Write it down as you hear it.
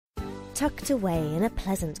Tucked away in a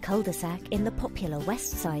pleasant cul-de-sac in the popular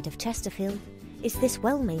west side of Chesterfield is this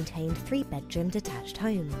well-maintained 3-bedroom detached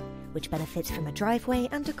home, which benefits from a driveway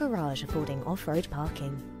and a garage affording off-road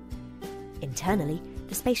parking. Internally,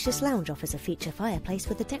 the spacious lounge offers a feature fireplace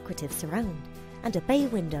with a decorative surround and a bay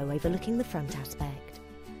window overlooking the front aspect.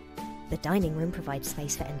 The dining room provides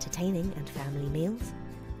space for entertaining and family meals,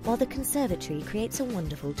 while the conservatory creates a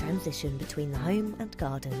wonderful transition between the home and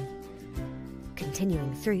garden.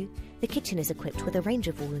 Continuing through, the kitchen is equipped with a range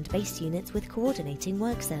of wall and base units with coordinating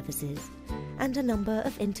work surfaces and a number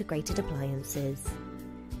of integrated appliances.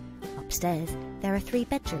 Upstairs, there are 3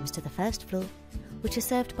 bedrooms to the first floor, which are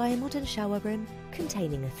served by a modern shower room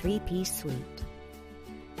containing a 3-piece suite.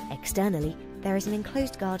 Externally, there is an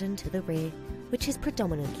enclosed garden to the rear, which is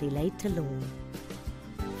predominantly laid to lawn.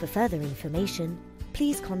 For further information,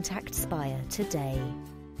 please contact Spire today.